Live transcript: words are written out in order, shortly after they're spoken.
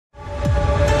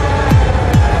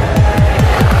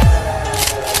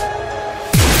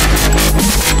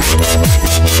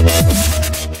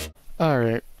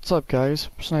What's up, guys?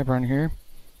 Sniper on here.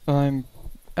 I'm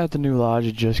at the new lodge.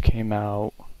 It just came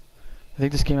out. I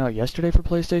think this came out yesterday for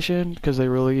PlayStation because they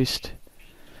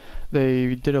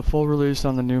did a full release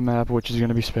on the new map, which is going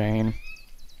to be Spain,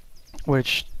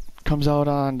 which comes out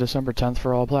on December 10th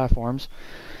for all platforms.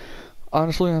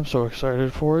 Honestly, I'm so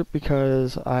excited for it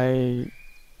because I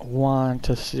want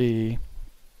to see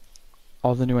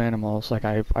all the new animals. Like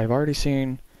I've already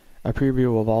seen a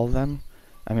preview of all of them.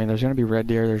 I mean, there's going to be red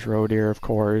deer, there's roe deer, of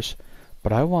course,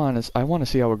 but I want to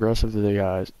see how aggressive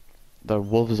the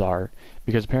wolves are,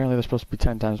 because apparently they're supposed to be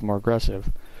 10 times more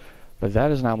aggressive. But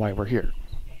that is not why we're here.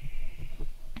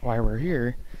 Why we're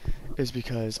here is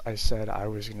because I said I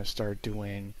was going to start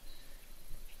doing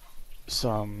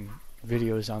some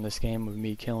videos on this game of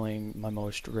me killing my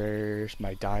most rares,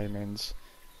 my diamonds,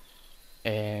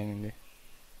 and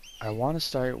I want to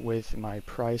start with my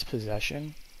prized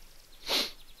possession.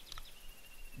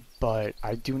 But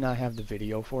I do not have the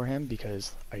video for him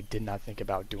because I did not think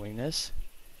about doing this.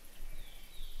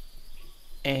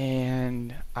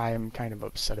 And I'm kind of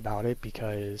upset about it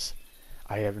because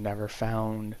I have never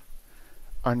found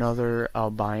another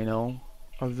albino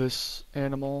of this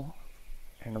animal.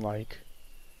 And like,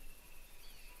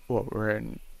 what, we're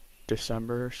in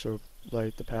December, so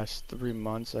like the past 3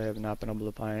 months I have not been able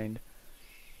to find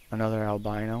another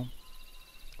albino.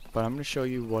 But I'm going to show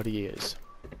you what he is.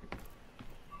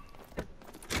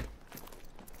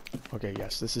 Okay,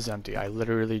 yes, this is empty. I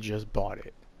literally just bought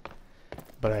it.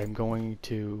 But I'm going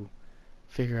to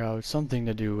figure out something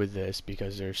to do with this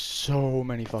because there's so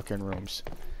many fucking rooms.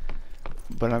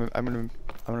 But I'm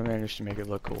gonna manage to make it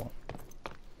look cool.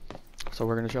 So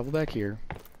we're gonna travel back here.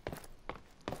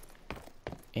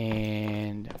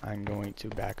 And I'm going to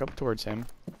back up towards him.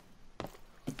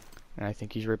 And I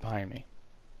think he's right behind me.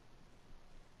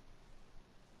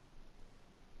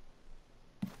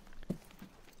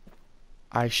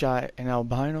 I shot an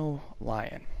albino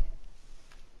lion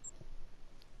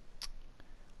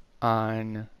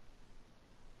on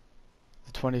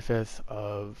the 25th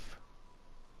of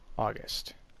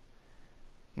August.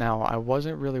 Now, I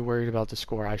wasn't really worried about the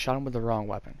score. I shot him with the wrong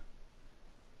weapon.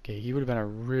 Okay, he would have been a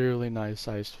really nice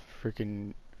sized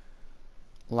freaking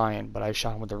lion, but I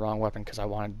shot him with the wrong weapon because I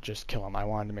wanted to just kill him. I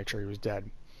wanted to make sure he was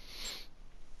dead.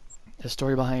 The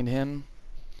story behind him,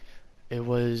 it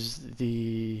was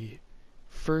the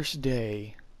first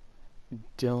day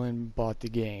Dylan bought the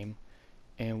game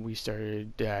and we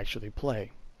started to actually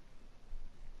play.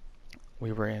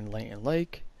 We were in Layton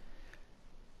Lake.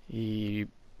 He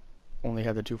only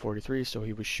had the 243, so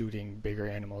he was shooting bigger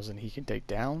animals than he can take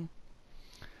down.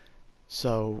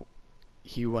 So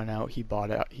he went out, he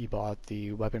bought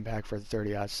the weapon pack for the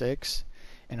 30-06,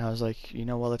 and I was like, you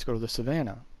know what, let's go to the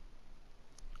savannah.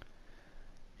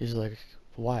 He's like,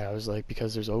 why? I was like,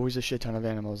 because there's always a shit ton of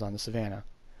animals on the savannah.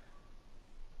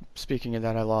 Speaking of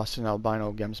that, I lost an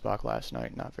albino gemsbok last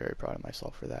night. Not very proud of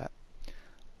myself for that.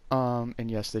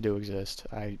 And yes, they do exist.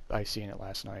 I seen it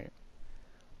last night.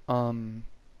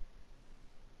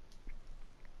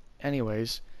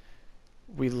 Anyways,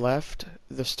 we left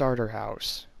the starter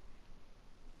house.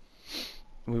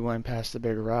 We went past the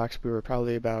big rocks. We were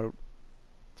probably about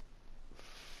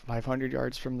 500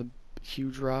 yards from the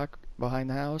huge rock behind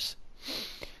the house.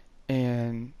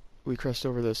 And we crossed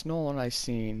over this knoll and I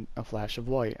seen a flash of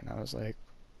white and I was like,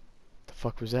 the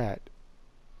fuck was that?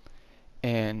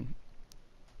 And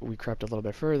we crept a little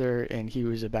bit further and he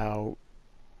was about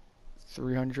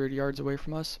 300 yards away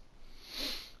from us.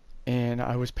 And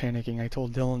I was panicking. I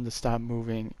told Dylan to stop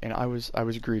moving and I was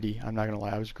greedy. I'm not gonna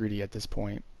lie, I was greedy at this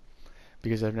point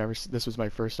because this was my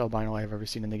first albino I've ever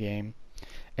seen in the game,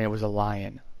 and it was a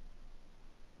lion.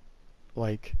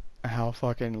 Like, how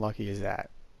fucking lucky is that?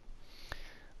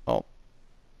 Oh,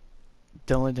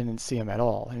 Dylan didn't see him at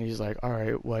all, and he's like,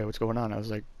 alright, what's going on? I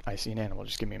was like, I see an animal,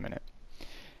 just give me a minute.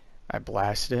 I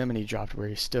blasted him and he dropped where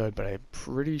he stood, but I'm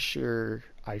pretty sure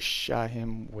I shot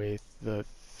him with the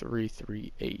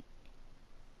 338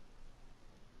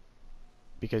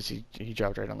 because he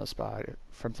dropped right on the spot.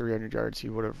 From 300 yards he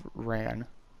would have ran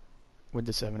with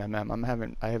the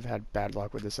 7mm. I have had bad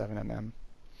luck with the 7mm.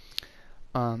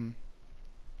 Dylan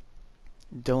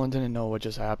didn't know what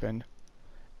just happened,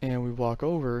 and we walk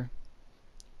over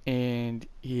and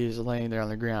he is laying there on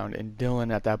the ground, and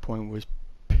Dylan at that point was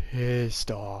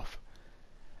pissed off.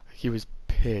 He was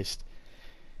pissed,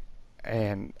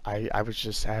 and I was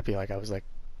just happy. Like, I was like,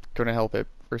 couldn't help it.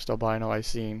 First albino I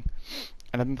seen,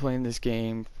 and I've been playing this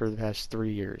game for the past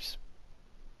 3 years,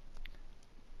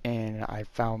 and I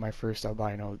found my first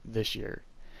albino this year,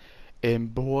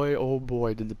 and boy oh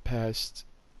boy did the past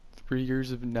 3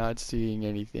 years of not seeing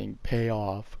anything pay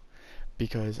off,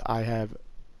 because I have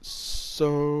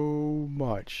so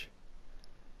much.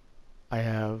 I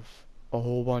have a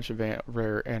whole bunch of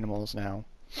rare animals now.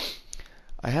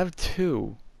 I have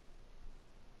two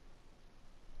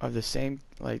of the same,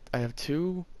 like, I have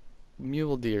two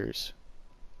mule deers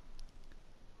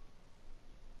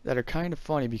that are kind of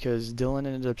funny because Dylan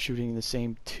ended up shooting the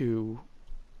same two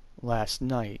last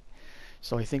night.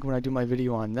 So I think when I do my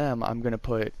video on them, I'm gonna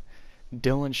put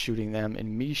Dylan shooting them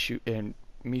and me shooting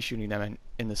them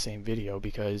in the same video,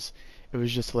 because it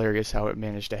was just hilarious how it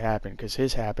managed to happen, because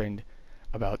his happened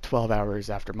about 12 hours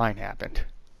after mine happened.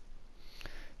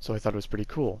 So I thought it was pretty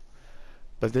cool.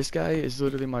 But this guy is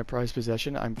literally my prized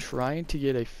possession. I'm trying to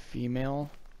get a female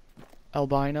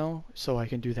albino so I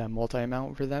can do that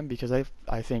multi-mount for them, because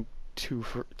I think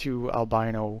two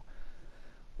albino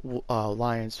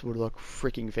lions would look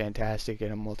freaking fantastic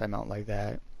in a multi-mount like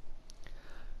that.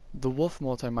 The wolf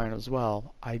multi-mount as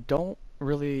well. I don't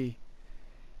really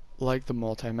like the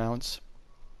multi-mounts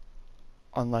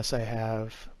unless I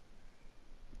have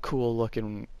cool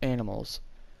looking animals.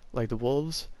 Like the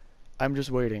wolves, I'm just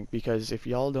waiting, because if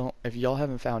y'all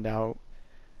haven't found out,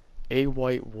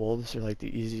 white wolves are like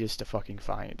the easiest to fucking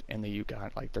find in the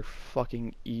Yukon. Like, they're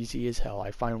fucking easy as hell.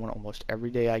 I find one almost every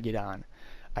day I get on.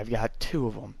 I've got two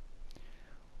of them.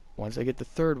 Once I get the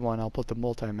third one, I'll put the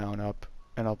multi-mount up,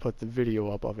 and I'll put the video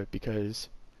up of it, because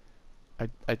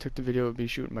I took the video of me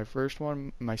shooting my first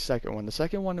one, my second one. The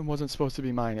second one wasn't supposed to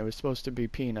be mine. It was supposed to be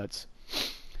Peanuts.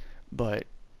 But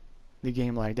the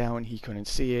game lagged out and he couldn't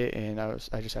see it, and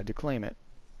I just had to claim it.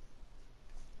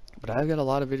 But I've got a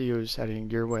lot of videos heading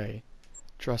your way,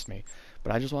 trust me.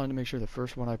 But I just wanted to make sure the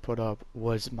first one I put up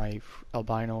was my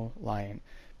albino lion,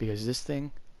 because this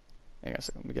thing, hang on a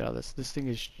second, let me get out of this. This thing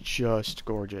is just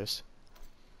gorgeous.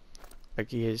 Like,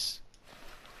 he is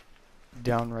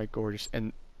downright gorgeous.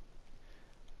 And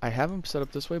I have him set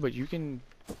up this way, but you can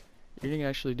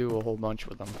actually do a whole bunch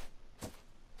with them.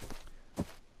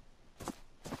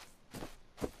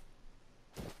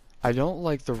 I don't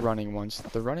like the running ones.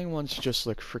 The running ones just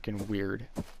look freaking weird.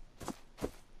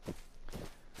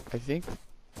 I think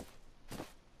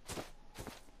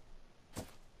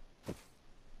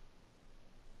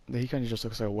he kind of just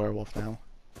looks like a werewolf now.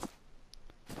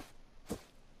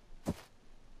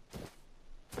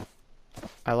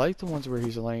 I like the ones where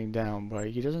he's laying down, but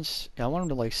he doesn't. I want him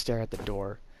to like stare at the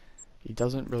door. He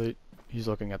doesn't really. He's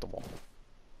looking at the wall.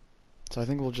 So I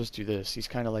think we'll just do this. He's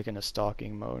kind of like in a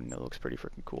stalking mode, and it looks pretty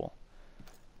freaking cool.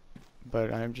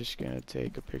 But I'm just gonna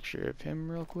take a picture of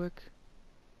him real quick.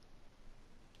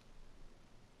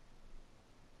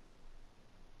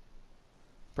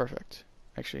 Perfect.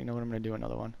 Actually, you know what? I'm gonna do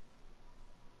another one.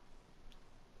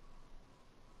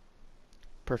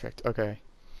 Perfect. Okay.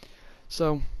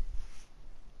 So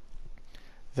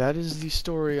that is the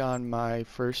story on my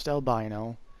first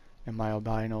albino and my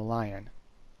albino lion.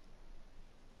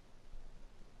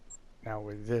 Now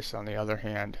with this, on the other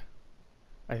hand,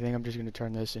 I think I'm just going to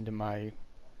turn this into my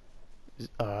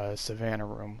savannah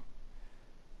room.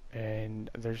 And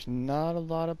there's not a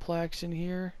lot of plaques in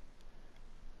here,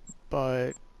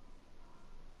 but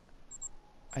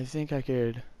I think I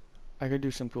could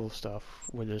do some cool stuff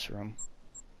with this room.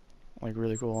 Like,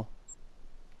 really cool.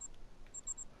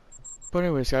 But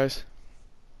anyways, guys,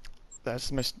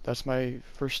 that's my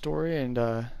first story, and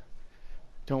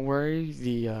don't worry,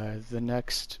 the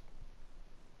next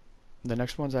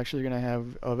one's actually gonna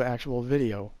have an actual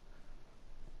video,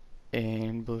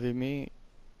 and believe me,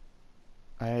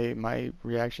 my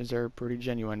reactions are pretty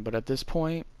genuine. But at this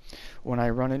point, when I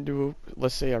run into,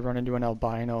 let's say I run into an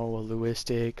albino, a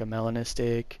lewistic, a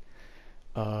melanistic,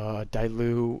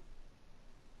 dilute,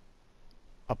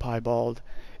 a piebald,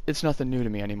 it's nothing new to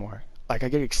me anymore. Like, I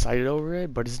get excited over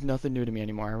it, but it's nothing new to me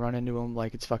anymore. I run into them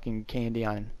like it's fucking candy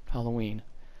on Halloween.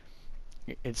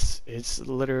 It's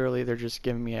literally, they're just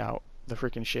giving me out the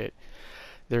freaking shit.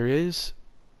 There is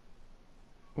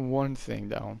one thing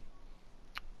though.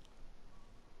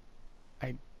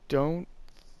 I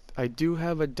do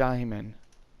have a diamond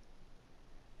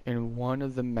in one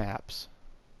of the maps,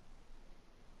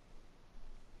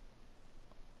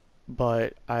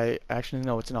 but I actually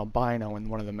know it's an albino in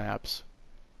one of the maps.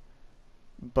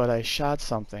 But I shot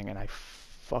something and I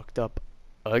fucked up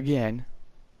again,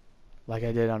 like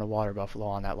I did on a water buffalo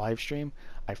on that live stream.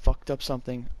 I fucked up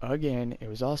something again. It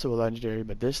was also a legendary,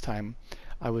 but this time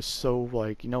I was so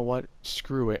like, you know what,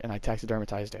 screw it, and I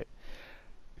taxidermatized it.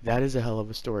 That is a hell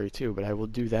of a story too, but I will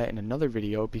do that in another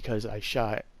video, because I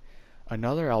shot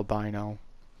another albino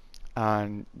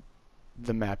on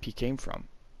the map he came from.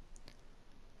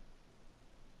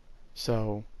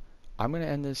 So I'm gonna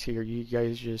end this here. You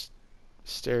guys just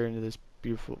stare into this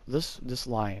beautiful, this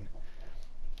lion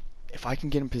if I can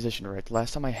get him positioned right. The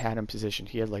last time I had him positioned,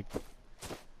 he had like...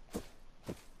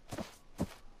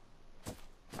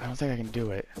 I don't think I can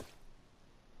do it.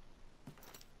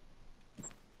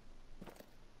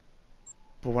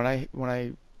 But when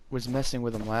I was messing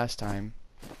with him last time,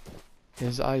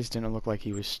 his eyes didn't look like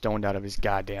he was stoned out of his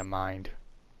goddamn mind.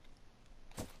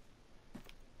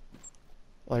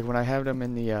 Like when I had him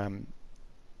in the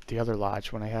other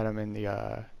lodge, when I had him in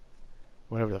the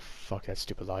whatever the fuck that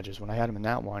stupid lodge is, when I had him in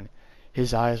that one,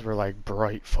 his eyes were like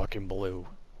bright fucking blue,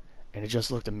 and it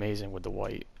just looked amazing with the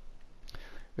white.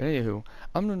 But anywho,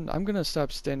 I'm gonna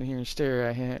stop standing here and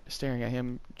staring at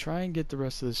him, try and get the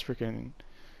rest of this freaking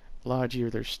lodge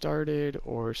either started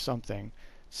or something.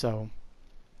 So,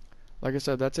 like I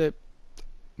said, that's it.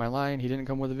 My lion, he didn't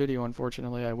come with a video,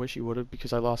 unfortunately. I wish he would have,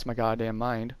 because I lost my goddamn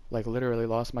mind. Like, literally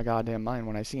lost my goddamn mind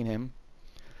when I seen him.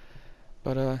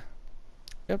 But,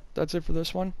 yep, that's it for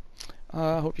this one.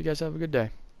 Hope you guys have a good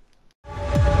day.